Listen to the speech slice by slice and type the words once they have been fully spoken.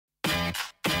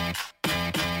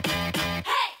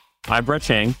I'm Brett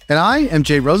Chang. And I am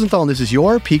Jay Rosenthal, and this is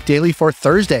your Peak Daily for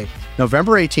Thursday,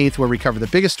 November 18th, where we cover the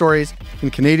biggest stories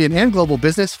in Canadian and global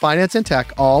business, finance, and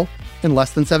tech, all in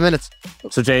less than 7 minutes.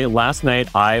 So Jay, last night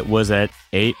I was at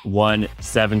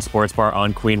 817 Sports Bar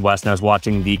on Queen West, and I was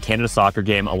watching the Canada soccer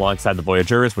game alongside the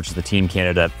Voyageurs, which is the Team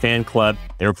Canada fan club.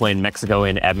 They were playing Mexico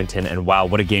in Edmonton, and wow,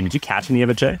 what a game. Did you catch any of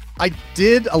it, Jay? I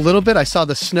did a little bit. I saw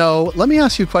the snow. Let me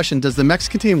ask you a question. Does the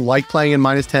Mexican team like playing in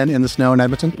 -10 in the snow in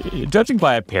Edmonton? Judging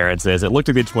by appearances, it looked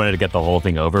like they just wanted to get the whole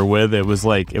thing over with. It was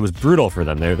brutal for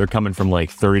them. They're coming from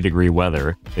 30-degree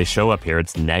weather. They show up here,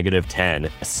 it's -10,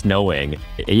 snowing.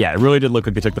 Yeah, it really did look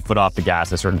like they took the foot off the gas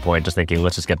at a certain point, just thinking,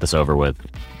 let's just get this over with.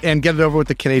 And get it over with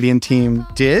the Canadian team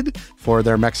did for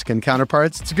their Mexican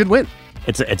counterparts. It's a good win.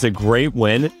 It's a great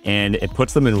win, and it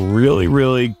puts them in a really,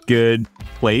 really good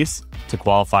place to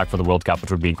qualify for the World Cup, which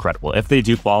would be incredible. If they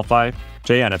do qualify,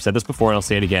 Jay, and I've said this before and I'll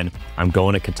say it again, I'm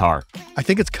going to Qatar. I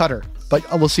think it's Qatar, but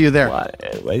we'll see you there.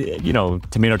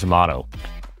 Tomato, tomato.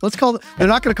 They're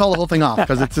not going to call the whole thing off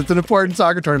because it's an important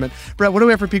soccer tournament. Brett, what do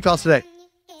we have for Peak Pals today?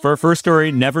 For our first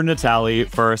story, never Natale.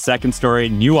 For our second story,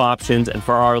 new options. And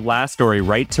for our last story,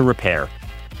 right to repair.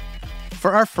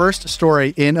 For our first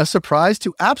story, in a surprise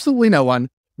to absolutely no one,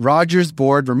 Rogers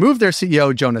board removed their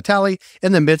CEO, Joe Natale,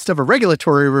 in the midst of a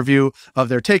regulatory review of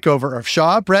their takeover of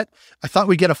Shaw. Brett, I thought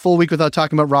we'd get a full week without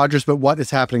talking about Rogers, but what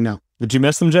is happening now? Did you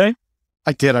miss them, Jay?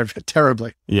 I did.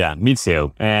 Terribly. Yeah, me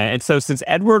too. And so since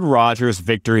Edward Rogers'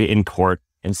 victory in court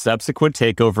and subsequent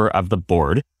takeover of the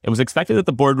board, it was expected that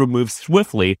the board would move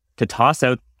swiftly to toss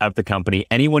out of the company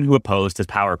anyone who opposed his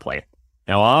power play.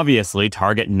 Now, obviously,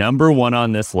 target number one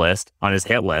on this list, on his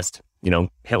hit list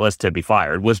to be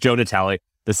fired, was Joe Natale,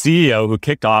 the CEO who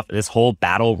kicked off this whole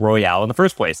battle royale in the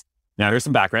first place. Now, here's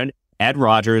some background. Ed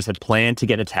Rogers had planned to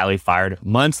get Natale fired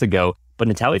months ago, but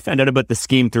Natale found out about the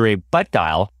scheme through a butt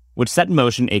dial, which set in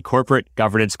motion a corporate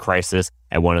governance crisis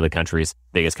at one of the country's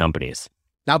biggest companies.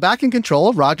 Now back in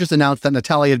control, Rogers announced that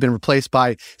Natale had been replaced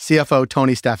by CFO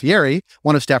Tony Staffieri.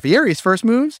 One of Staffieri's first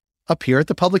moves, appear at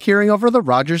the public hearing over the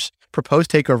Rogers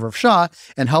proposed takeover of Shaw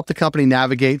and help the company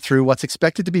navigate through what's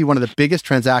expected to be one of the biggest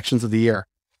transactions of the year.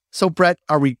 So Brett,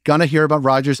 are we going to hear about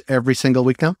Rogers every single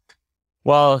week now?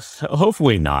 Well,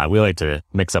 hopefully not. We like to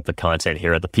mix up the content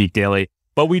here at the Peak Daily.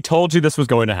 But we told you this was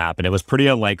going to happen. It was pretty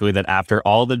unlikely that after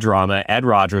all the drama, Ed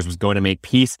Rogers was going to make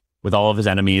peace with all of his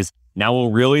enemies. Now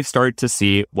we'll really start to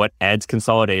see what Ed's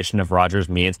consolidation of Rogers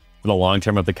means for the long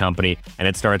term of the company. And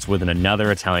it starts with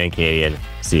another Italian-Canadian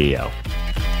CEO.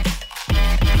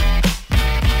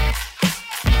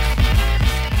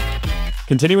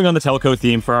 Continuing on the telco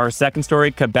theme, for our second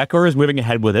story, Quebecor is moving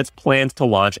ahead with its plans to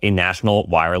launch a national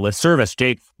wireless service.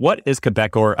 Jake, what is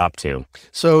Quebecor up to?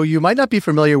 So you might not be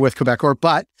familiar with Quebecor,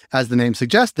 but as the name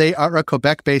suggests, they are a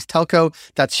Quebec-based telco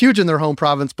that's huge in their home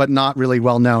province, but not really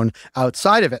well known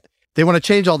outside of it. They want to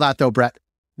change all that though, Brett.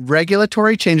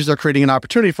 Regulatory changes are creating an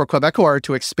opportunity for Quebecor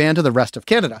to expand to the rest of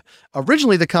Canada.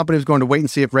 Originally, the company was going to wait and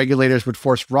see if regulators would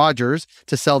force Rogers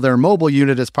to sell their mobile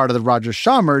unit as part of the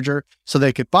Rogers-Shaw merger so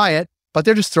they could buy it. But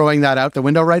they're just throwing that out the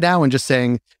window right now and just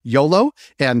saying YOLO,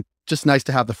 and just nice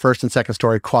to have the first and second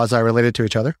story quasi-related to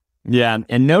each other. Yeah,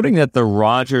 and noting that the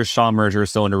Rogers-Shaw merger is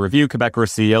still under review, Quebecor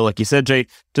CEO, like you said, Jay,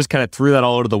 just kind of threw that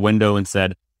all out of the window and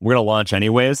said, we're going to launch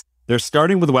anyways. They're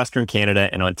starting with Western Canada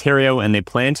and Ontario, and they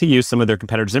plan to use some of their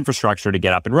competitors' infrastructure to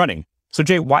get up and running. So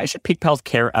Jay, why should Peak Pals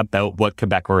care about what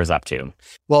Quebecor is up to?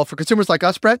 Well, for consumers like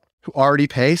us, Brett, who already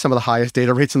pay some of the highest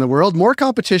data rates in the world, more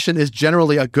competition is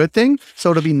generally a good thing.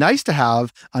 So it'll be nice to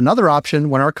have another option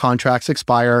when our contracts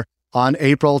expire on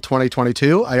April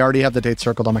 2022. I already have the date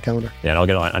circled on my calendar. Yeah, and I'll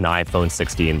get an iPhone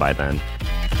 16 by then.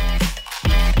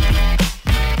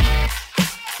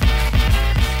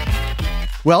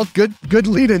 Well, good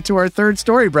lead into our third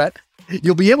story, Brett.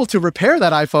 You'll be able to repair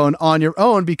that iPhone on your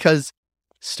own because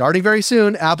starting very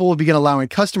soon, Apple will begin allowing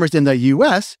customers in the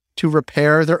US to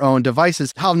repair their own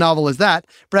devices. How novel is that?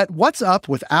 Brett, what's up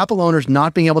with Apple owners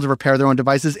not being able to repair their own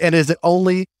devices? And is it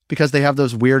only because they have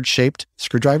those weird shaped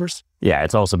screwdrivers? Yeah,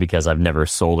 it's also because I've never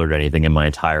soldered anything in my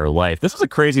entire life. This was a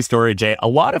crazy story, Jay. A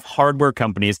lot of hardware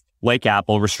companies like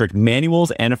Apple restrict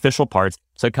manuals and official parts,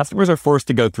 so customers are forced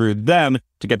to go through them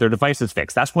to get their devices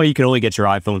fixed. That's why you can only get your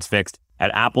iPhones fixed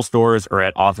at Apple stores or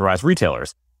at authorized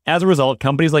retailers. As a result,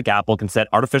 companies like Apple can set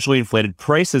artificially inflated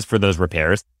prices for those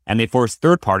repairs, and they force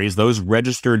third parties, those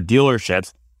registered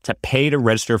dealerships, to pay to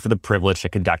register for the privilege to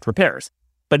conduct repairs.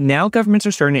 But now governments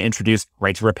are starting to introduce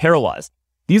right to repair laws.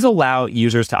 These allow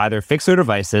users to either fix their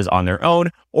devices on their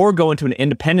own or go into an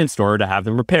independent store to have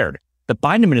them repaired. The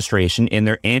Biden administration, in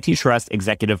their antitrust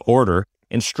executive order,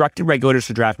 instructed regulators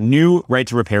to draft new right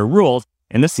to repair rules,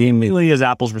 and this seemingly is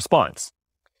Apple's response.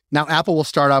 Now, Apple will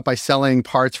start out by selling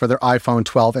parts for their iPhone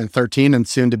 12 and 13 and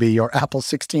soon to be your Apple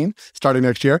 16 starting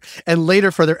next year, and later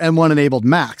for their M1-enabled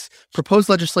Macs. Proposed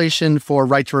legislation for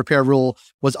right to repair rule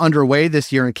was underway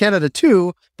this year in Canada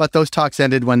too, but those talks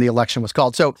ended when the election was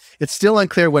called. So it's still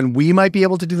unclear when we might be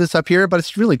able to do this up here, but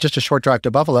it's really just a short drive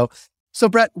to Buffalo. So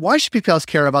Brett, why should people else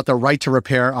care about the right to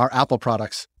repair our Apple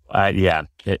products?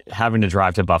 Having to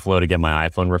drive to Buffalo to get my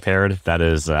iPhone repaired, that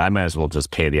is, I might as well just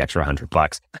pay the extra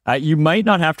 $100. You might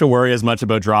not have to worry as much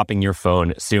about dropping your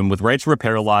phone soon. With right to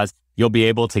repair laws, you'll be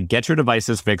able to get your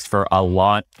devices fixed for a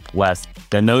lot less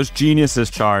than those geniuses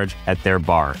charge at their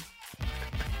bar.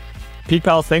 Peak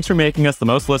Pals, thanks for making us the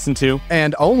most listened to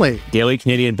and only daily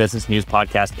Canadian business news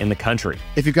podcast in the country.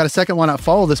 If you've got a second, why not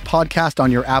follow this podcast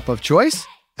on your app of choice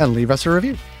and leave us a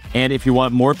review. And if you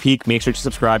want more Peak, make sure to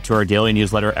subscribe to our daily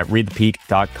newsletter at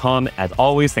readthepeak.com. As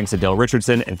always, thanks to Dale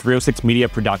Richardson and 306 Media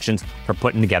Productions for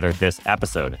putting together this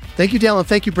episode. Thank you, Dale, and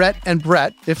thank you, Brett. And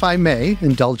Brett, if I may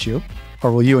indulge you,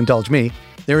 or will you indulge me?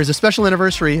 There is a special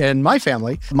anniversary in my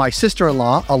family. My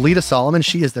sister-in-law, Alita Solomon,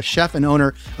 she is the chef and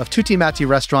owner of Tutti Matti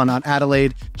restaurant on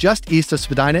Adelaide, just east of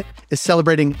Spadina, is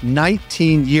celebrating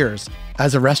 19 years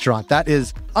as a restaurant. That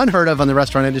is unheard of in the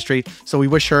restaurant industry. So we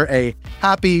wish her a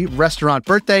happy restaurant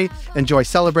birthday. Enjoy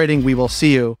celebrating. We will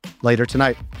see you later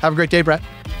tonight. Have a great day, Brett.